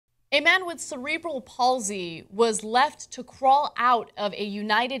A man with cerebral palsy was left to crawl out of a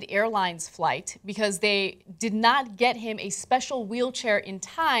United Airlines flight because they did not get him a special wheelchair in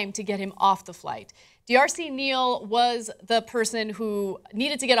time to get him off the flight. D'Arcee Neal was the person who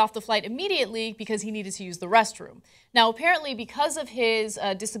needed to get off the flight immediately because he needed to use the restroom. Now, apparently, because of his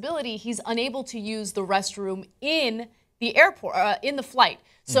disability, he's unable to use the restroom in the airport, in the flight.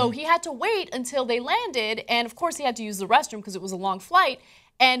 So he had to wait until they landed, and of course he had to use the restroom because it was a long flight.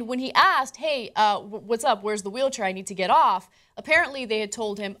 And when he asked, hey, what's up, where's the wheelchair, I need to get off, apparently they had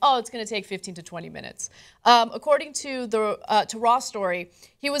told him, oh, it's going to take 15 to 20 minutes. According to the Raw story,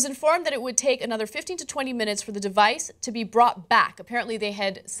 he was informed that it would take another 15 to 20 minutes for the device to be brought back. Apparently they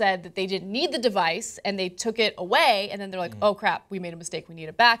had said that they didn't need the device, and they took it away, and then they're like, oh, crap, we made a mistake, we need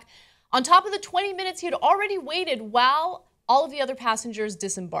it back. On top of the 20 minutes he had already waited while all of the other passengers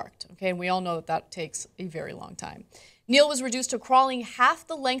disembarked. Okay, and we all know that that takes a very long time. Neal was reduced to crawling half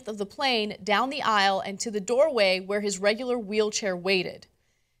the length of the plane down the aisle and to the doorway where his regular wheelchair waited.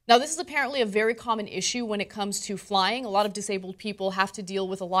 Now, this is apparently a very common issue when it comes to flying. A lot of disabled people have to deal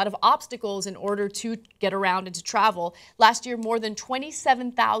with a lot of obstacles in order to get around and to travel. Last year, more than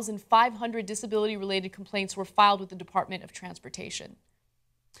 27,500 disability-related complaints were filed with the Department of Transportation.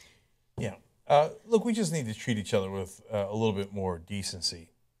 Yeah. Look, we just need to treat each other with a little bit more decency.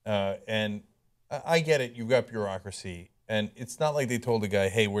 And I get it. You've got bureaucracy. And it's not like they told the guy,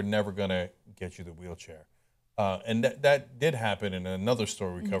 hey, we're never going to get you the wheelchair. And that did happen in another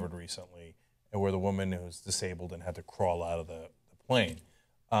story we covered recently, where the woman was disabled and had to crawl out of the plane.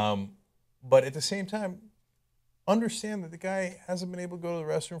 But at the same time, understand that the guy hasn't been able to go to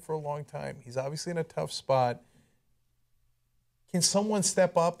the restroom for a long time. He's obviously in a tough spot. Can someone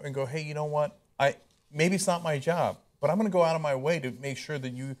step up and go, hey, you know what? Maybe it's not my job, but I'm going to go out of my way to make sure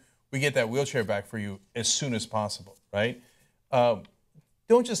that we get that wheelchair back for you as soon as possible, right?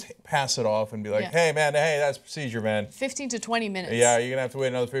 Don't just pass it off and be like, hey, man, hey, that's procedure, man. 15 to 20 minutes. Yeah, you're going to have to wait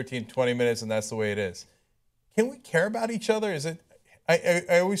another 15, 20 minutes, and that's the way it is. Can we care about each other? Is it?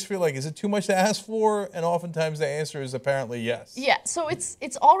 I always feel like, is it too much to ask for? And oftentimes the answer is apparently yes. Yeah, so it's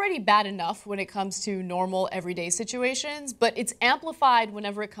already bad enough when it comes to normal everyday situations, but it's amplified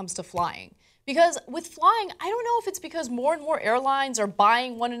whenever it comes to flying. Because with flying, I don't know if it's because more and more airlines are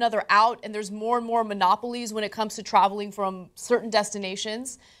buying one another out and there's more and more monopolies when it comes to traveling from certain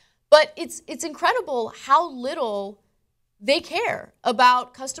destinations, but it's incredible how little they care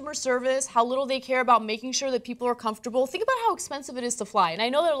about customer service, how little they care about making sure that people are comfortable. Think about how expensive it is to fly. And I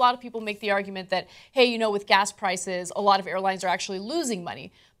know that a lot of people make the argument that, hey, you know, with gas prices, a lot of airlines are actually losing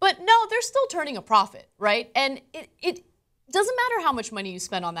money. But no, they're still turning a profit, right? And it doesn't matter how much money you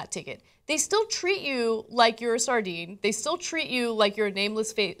spend on that ticket. They still treat you like you're a sardine. They still treat you like you're a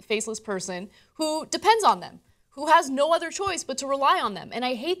nameless, faceless person who depends on them, who has no other choice but to rely on them. And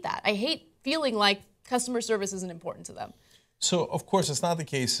I hate that. I hate feeling like customer service isn't important to them. So, of course, it's not the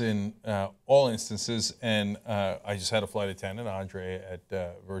case in all instances. And I just had a flight attendant, Andre,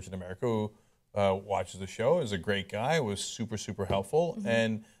 at Virgin America, who watches the show, is a great guy, was super, super helpful.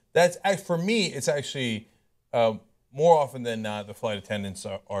 And that's, for me, it's actually more often than not, the flight attendants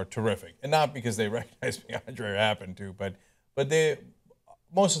are terrific. And not because they recognize me, Andre, or happen to, but they,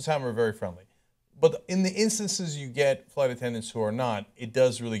 most of the time, are very friendly. But in the instances you get flight attendants who are not, it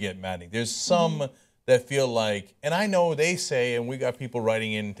does really get maddening. There's some that feel like, and I know they say, and we got people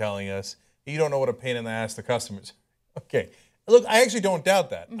writing in telling us, you don't know what a pain in the ass the customers. Okay. Look, I actually don't doubt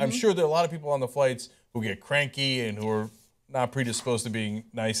that. I'm sure there are a lot of people on the flights who get cranky and who are not predisposed to being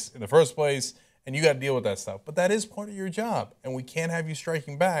nice in the first place, and you got to deal with that stuff. But that is part of your job, and we can't have you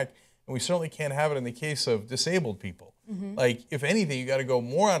striking back, and we certainly can't have it in the case of disabled people. Like, if anything, you got to go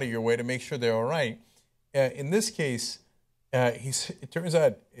more out of your way to make sure they're all right. In this case, it turns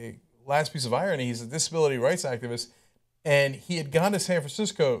out, last piece of irony, he's a disability rights activist, and he had gone to San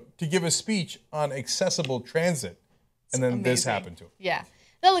Francisco to give a speech on accessible transit, and then this happened to him. Yeah.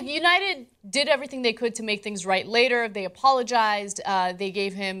 Now, look, United did everything they could to make things right later. They apologized. They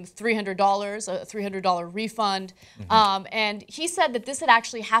gave him $300, a $300 refund. And he said that this had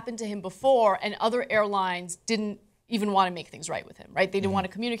actually happened to him before, and other airlines didn't even want to make things right with him, right? They didn't want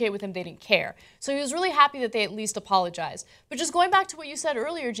to communicate with him. They didn't care. So he was really happy that they at least apologized. But just going back to what you said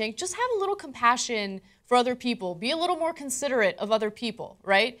earlier, Cenk, just have a little compassion for other people. Be a little more considerate of other people,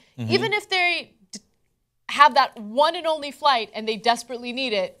 right? Even if they have that one and only flight and they desperately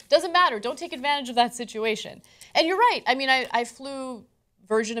need it, doesn't matter. Don't take advantage of that situation. And you're right. I mean, I flew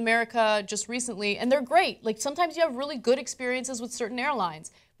Virgin America just recently, and they're great. Like, sometimes you have really good experiences with certain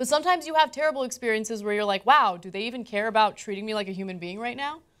airlines, but sometimes you have terrible experiences where you're like, wow, do they even care about treating me like a human being right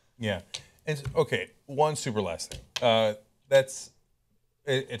now? Yeah. And, okay, one super last thing. That's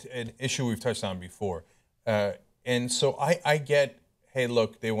it's an issue we've touched on before. And so I get, hey,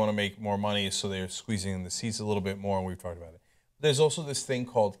 look, they want to make more money, so they're squeezing the seats a little bit more, and we've talked about it. There's also this thing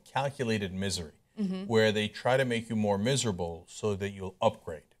called calculated misery, where they try to make you more miserable so that you'll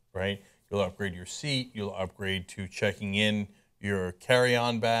upgrade, right? You'll upgrade your seat, you'll upgrade to checking in your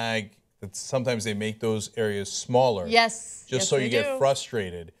carry-on bag. Sometimes they make those areas smaller. Yes. Just so you get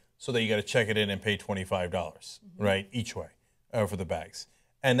frustrated, so that you got to check it in and pay $25, right, each way for the bags.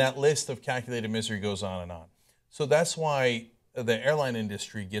 And that list of calculated misery goes on and on. So that's why the airline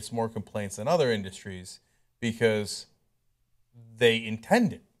industry gets more complaints than other industries, because they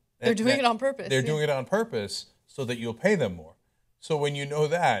intend it. They're doing it on purpose. They're doing it on purpose so that you'll pay them more. So when you know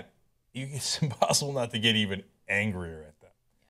that, it's impossible not to get even angrier